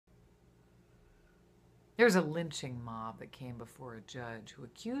There's a lynching mob that came before a judge who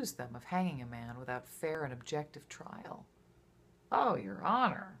accused them of hanging a man without fair and objective trial. "Oh, Your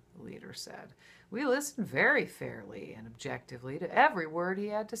Honor," the leader said, "we listened very fairly and objectively to every word he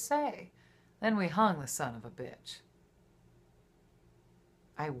had to say. Then we hung the son of a bitch."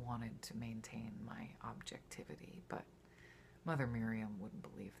 I wanted to maintain my objectivity, but Mother Miriam wouldn't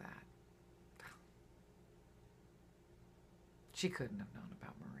believe that. She couldn't have known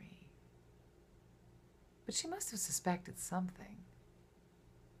about Marie. But she must have suspected something.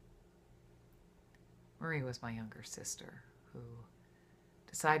 Marie was my younger sister, who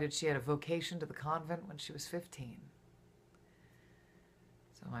decided she had a vocation to the convent when she was 15.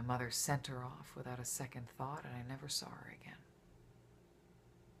 So my mother sent her off without a second thought, and I never saw her again.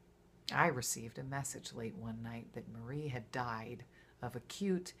 I received a message late one night that Marie had died of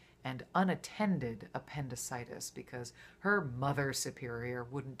acute and unattended appendicitis because her mother superior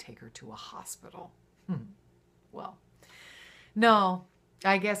wouldn't take her to a hospital. Well, no,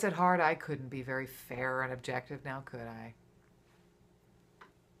 I guess at heart I couldn't be very fair and objective now, could I?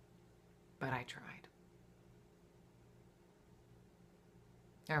 But I tried.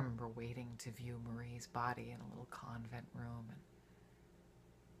 I remember waiting to view Marie's body in a little convent room and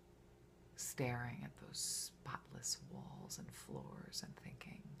staring at those spotless walls and floors and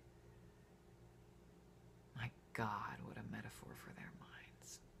thinking, my God, what a metaphor for their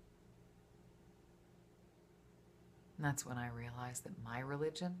minds. And that's when I realized that my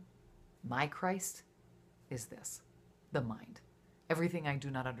religion, my Christ, is this, the mind. Everything I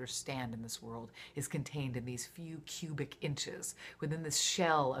do not understand in this world is contained in these few cubic inches, within this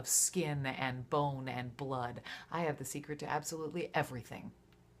shell of skin and bone and blood. I have the secret to absolutely everything.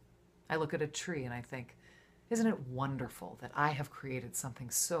 I look at a tree and I think, isn't it wonderful that I have created something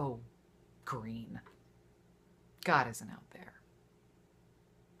so green? God isn't out there.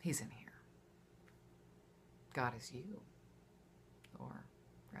 He's in here. God is you. Or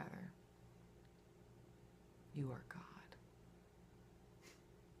rather, you are God.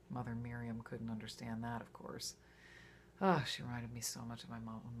 Mother Miriam couldn't understand that, of course. Oh, she reminded me so much of my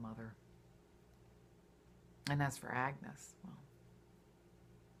own mother. And as for Agnes, well,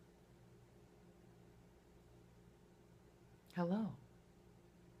 hello.